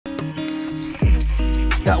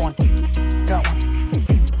Got one. Got one.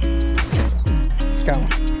 Got one.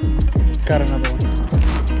 Got another one.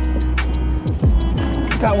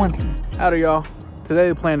 Got one. Howdy, y'all. Today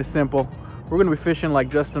the plan is simple. We're going to be fishing like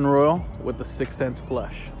Justin Royal with the 6 cents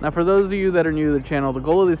flush. Now, for those of you that are new to the channel, the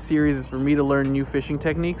goal of this series is for me to learn new fishing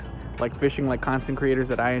techniques, like fishing like content creators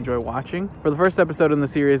that I enjoy watching. For the first episode in the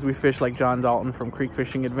series, we fished like John Dalton from Creek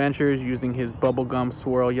Fishing Adventures using his bubblegum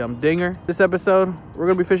swirl yum dinger. This episode, we're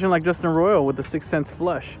going to be fishing like Justin Royal with the 6 cents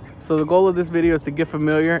flush. So the goal of this video is to get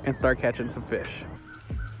familiar and start catching some fish.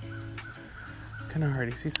 I can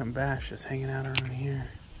already see some bass just hanging out around here.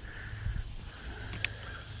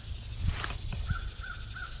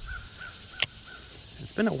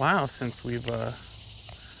 It's been a while since we've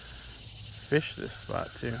fished this spot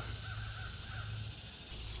too.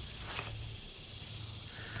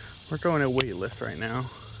 We're going at weightless right now.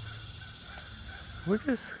 We're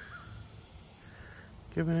just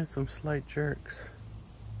giving it some slight jerks.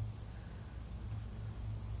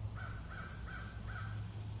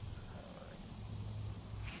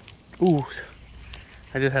 Ooh,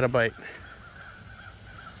 I just had a bite.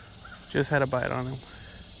 Just had a bite on him.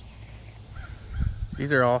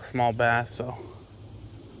 These are all small bass, so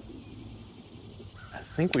I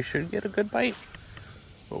think we should get a good bite,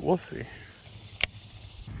 but we'll see.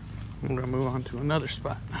 I'm gonna move on to another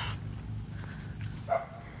spot.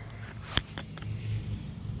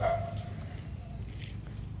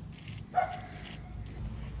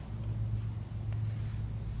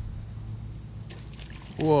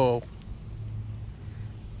 Whoa.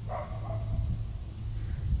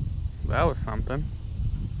 That was something.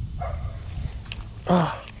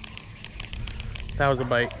 Oh, that was a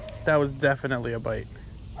bite. That was definitely a bite.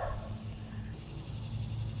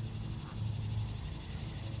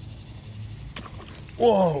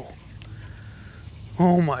 Whoa.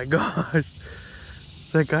 Oh my gosh.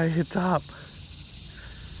 That guy hit top.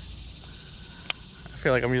 I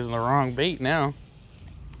feel like I'm using the wrong bait now.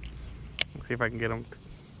 Let's see if I can get him to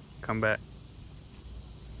come back.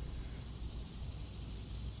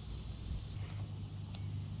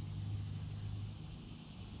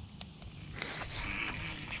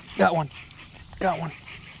 Got one. Got one.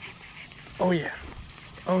 Oh yeah.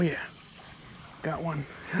 Oh yeah. Got one.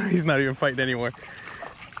 He's not even fighting anymore.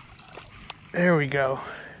 There we go.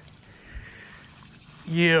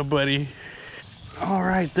 Yeah, buddy. All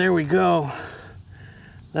right, there we go.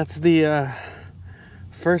 That's the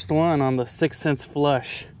first one on the 6 cents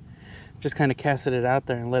flush. Just kind of casted it out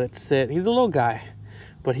there and let it sit. He's a little guy,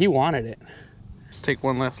 but he wanted it. Let's take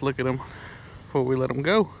one last look at him before we let him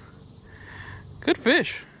go. Good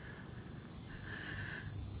fish.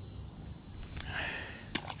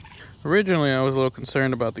 Originally, I was a little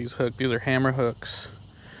concerned about these hooks. These are hammer hooks,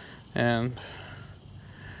 and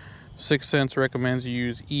 6 cents recommends you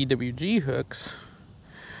use EWG hooks,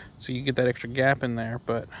 so you get that extra gap in there.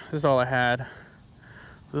 But this is all I had.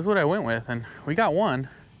 This is what I went with, and we got one.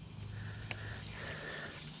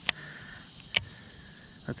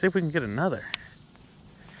 Let's see if we can get another.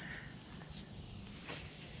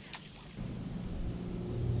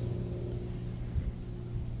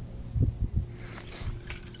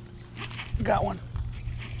 Got one.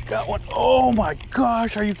 Got one. Oh my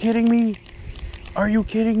gosh, are you kidding me? Are you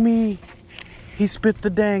kidding me? He spit the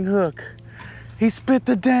dang hook. He spit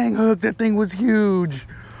the dang hook. That thing was huge.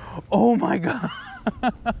 Oh my gosh.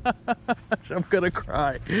 I'm gonna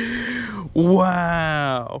cry.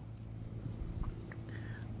 Wow.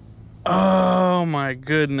 Oh my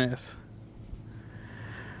goodness.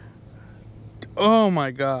 Oh my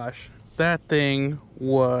gosh. That thing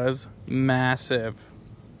was massive.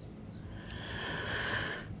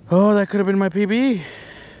 Oh, that could have been my PB.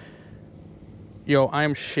 Yo,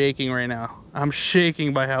 I'm shaking right now. I'm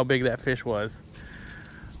shaking by how big that fish was.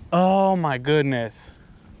 Oh my goodness.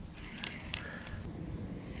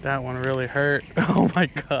 That one really hurt. Oh my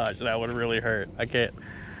gosh, that one really hurt. I can't.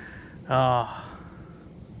 Oh.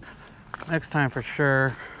 Next time for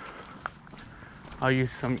sure, I'll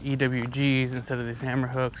use some EWGs instead of these hammer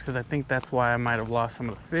hooks, because I think that's why I might have lost some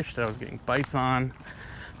of the fish that I was getting bites on.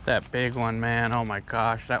 That big one, man, oh my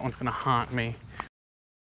gosh, that one's gonna haunt me.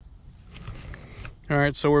 All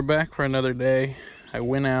right, so we're back for another day. I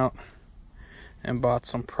went out and bought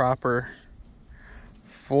some proper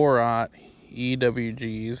 4/0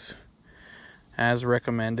 EWGs as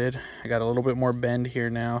recommended. I got a little bit more bend here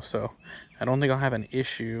now, so I don't think I'll have an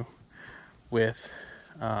issue with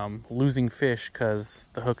losing fish because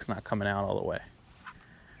the hook's not coming out all the way.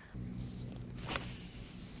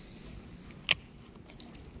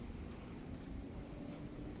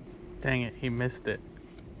 Dang it, he missed it.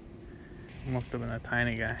 Must have been a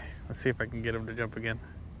tiny guy. Let's see if I can get him to jump again.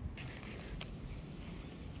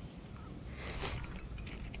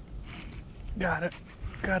 Got it.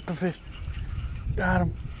 Got the fish. Got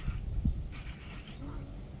him.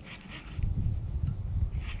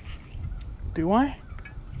 Do I?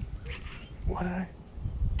 What did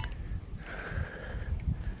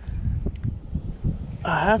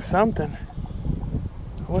I have something.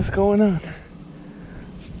 What's going on?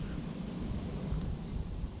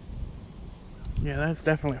 Yeah, that's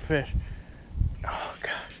definitely a fish. Oh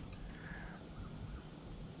gosh.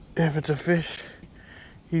 If it's a fish,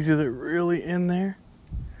 he's either really in there.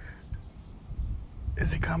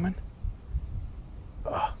 Is he coming?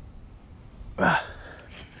 Oh. Ah.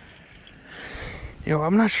 Yo,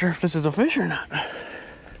 I'm not sure if this is a fish or not.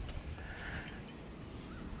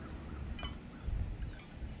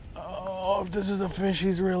 Oh, if this is a fish,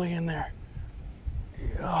 he's really in there.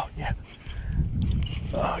 Oh, yeah.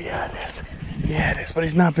 Oh, yeah, it is. Yeah, it is, but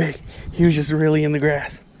he's not big. He was just really in the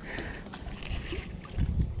grass.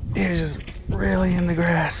 He was just really in the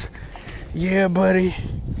grass. Yeah, buddy.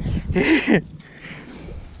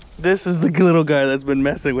 This is the little guy that's been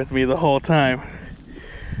messing with me the whole time.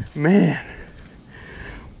 Man.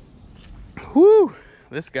 Whoo!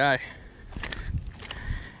 This guy.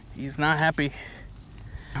 He's not happy.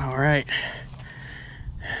 All right.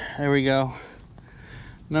 There we go.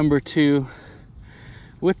 Number 2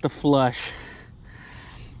 with the flush.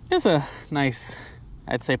 It's a nice,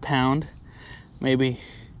 I'd say, pound. Maybe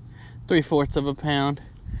 3/4 of a pound.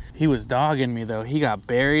 He was dogging me though. He got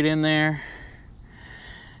buried in there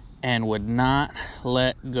and would not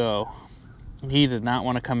let go. He did not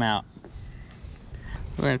want to come out.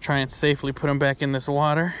 We're going to try and safely put him back in this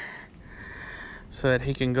water so that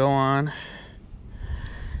he can go on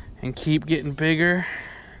and keep getting bigger.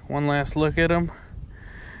 One last look at him.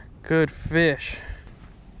 Good fish.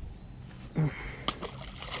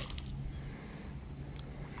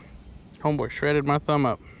 Homeboy shredded my thumb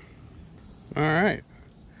up. All right.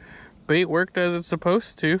 Bait worked as it's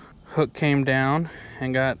supposed to. Hook came down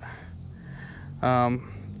and got him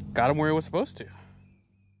where it was supposed to.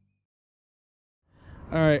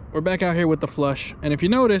 All right, we're back out here with the flush. And if you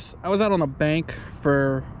notice, I was out on the bank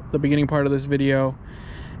for the beginning part of this video.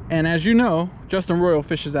 And as you know, Justin Royal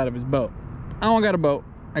fishes out of his boat. I don't got a boat,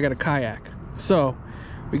 I got a kayak. So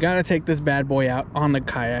we gotta take this bad boy out on the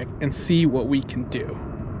kayak and see what we can do.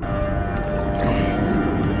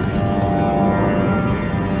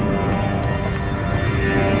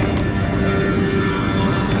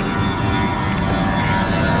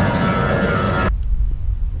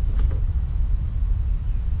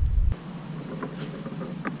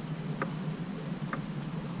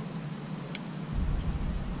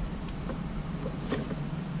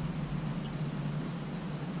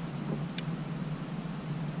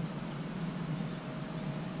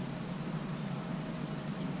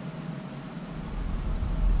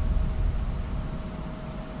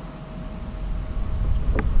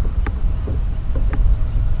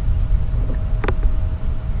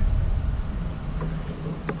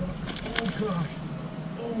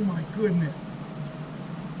 Oh my goodness.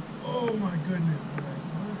 Oh my goodness.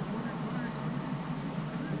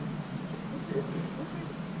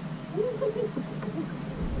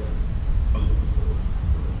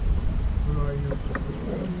 Where are you?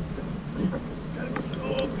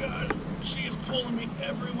 Oh gosh. She is pulling me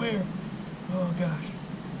everywhere. Oh gosh.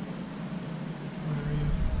 Where are you?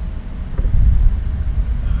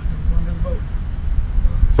 Under the boat.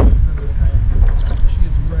 Oh, she's under the kayak. She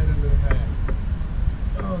is right under the kayak.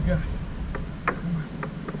 Oh gosh. Come on.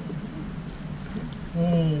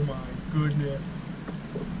 Oh my goodness.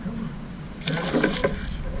 Come on.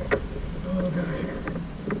 Oh gosh.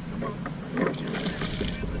 Come on. Get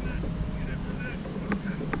in the net. Get in the net.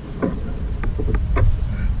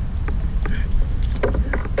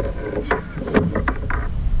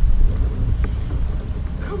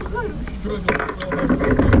 Come on. I'm struggling so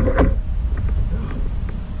hard.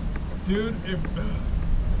 Dude,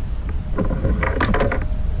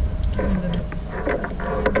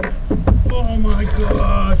 oh my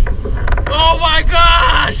gosh! Oh my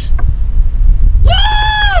gosh! Woo!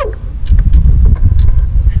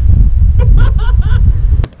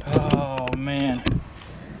 Oh man.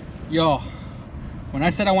 Y'all, when I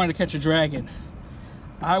said I wanted to catch a dragon,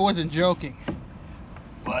 I wasn't joking.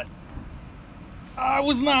 But I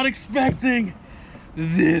was not expecting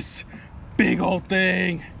this big old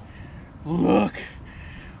thing. Look.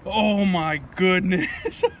 Oh my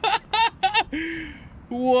goodness.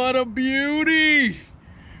 What a beauty.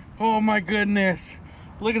 Oh my goodness.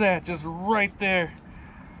 Look at that, just right there.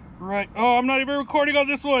 Right. Oh, I'm not even recording on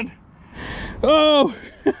this one. Oh.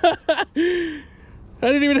 I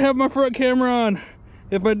didn't even have my front camera on.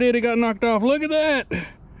 If I did, it got knocked off. Look at that.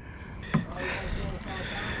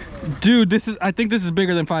 Dude, I think this is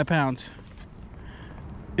bigger than 5 pounds.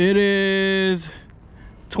 It is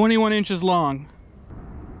 21 inches long.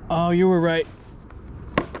 Oh, you were right.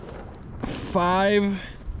 5'2".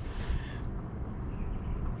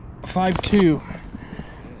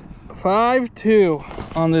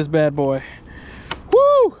 5'2" on this bad boy.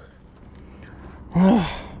 Woo! All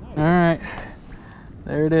right,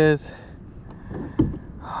 there it is.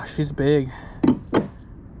 Oh, she's big.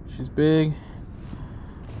 She's big.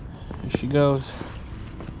 There she goes.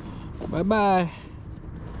 Bye-bye.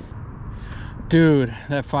 Dude,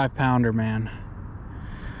 that 5-pounder, man.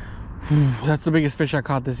 That's the biggest fish I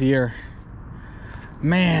caught this year.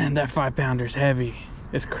 Man, that 5-pounder's heavy.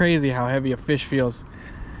 It's crazy how heavy a fish feels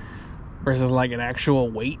versus like an actual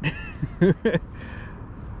weight.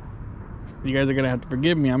 You guys are gonna have to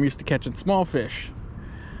forgive me. I'm used to catching small fish.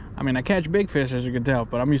 I mean, I catch big fish, as you can tell,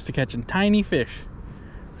 but I'm used to catching tiny fish.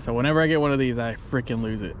 So whenever I get one of these, I freaking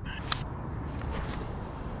lose it.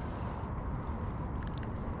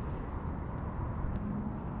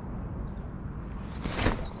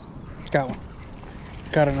 Got one.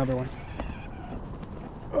 Got another one.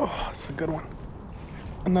 Oh, it's a good one.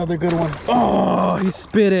 Another good one. Oh, he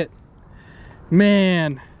spit it.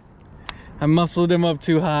 Man, I muscled him up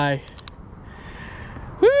too high.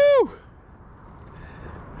 Woo!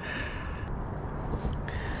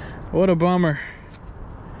 What a bummer.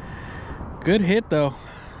 Good hit though.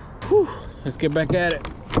 Whew. Let's get back at it.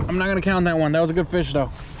 I'm not gonna count that one. That was a good fish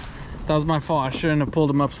though. That was my fault. I shouldn't have pulled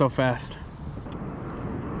him up so fast.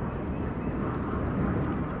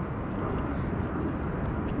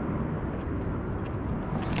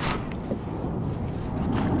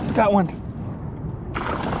 Got one.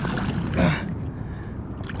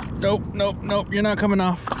 Nope, nope, nope. You're not coming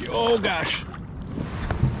off. Oh gosh.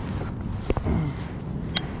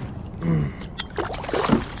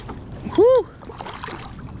 Whew.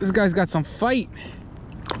 This guy's got some fight.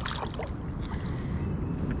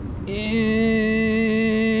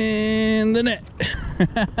 In the net.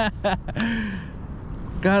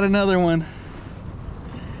 Got another one.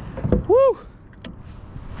 Woo!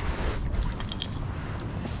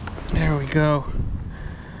 There we go.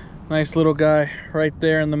 Nice little guy right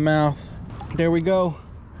there in the mouth. There we go.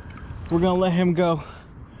 We're gonna let him go.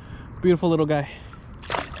 Beautiful little guy.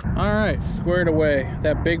 All right, squared away.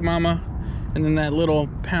 That big mama and then that little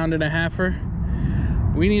 1.5-pounder.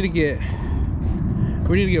 We need to get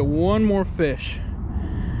one more fish.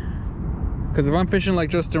 Because if I'm fishing like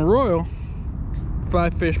Justin Royal,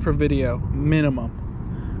 5 fish per video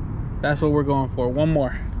minimum. That's what we're going for. One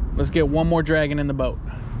more. Let's get one more dragon in the boat.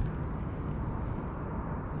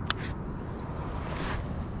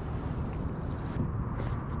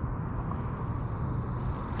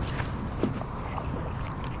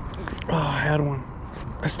 Oh, I had one.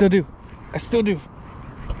 I still do. I still do.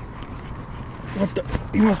 What the?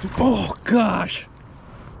 He must be. Oh gosh.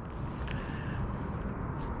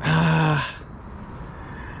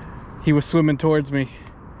 He was swimming towards me.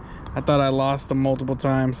 I thought I lost him multiple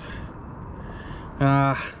times.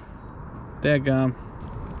 Dadgum.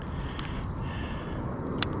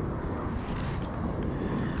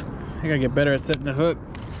 I gotta get better at setting the hook.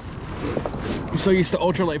 I'm so used to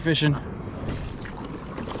ultralight fishing.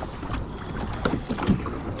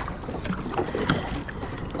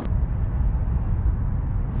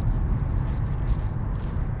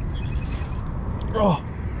 Oh,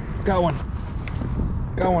 got one.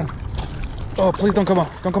 Got one. Oh, please don't come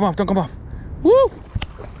off. Don't come off. Don't come off. Woo!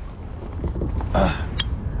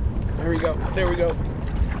 There we go. There we go.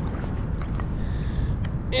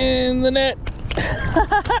 In the net.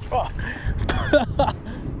 Oh.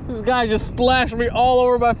 This guy just splashed me all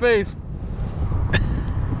over my face.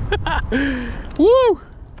 Woo!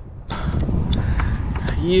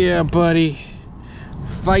 Yeah, buddy.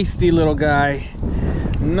 Feisty little guy.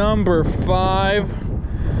 Number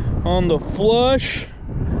 5 on the flush.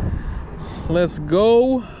 Let's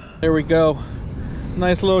go. There we go.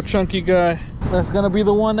 Nice little chunky guy. That's gonna be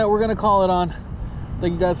the one that we're gonna call it on.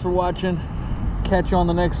 Thank you guys for watching. Catch you on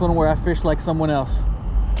the next one where I fish like someone else.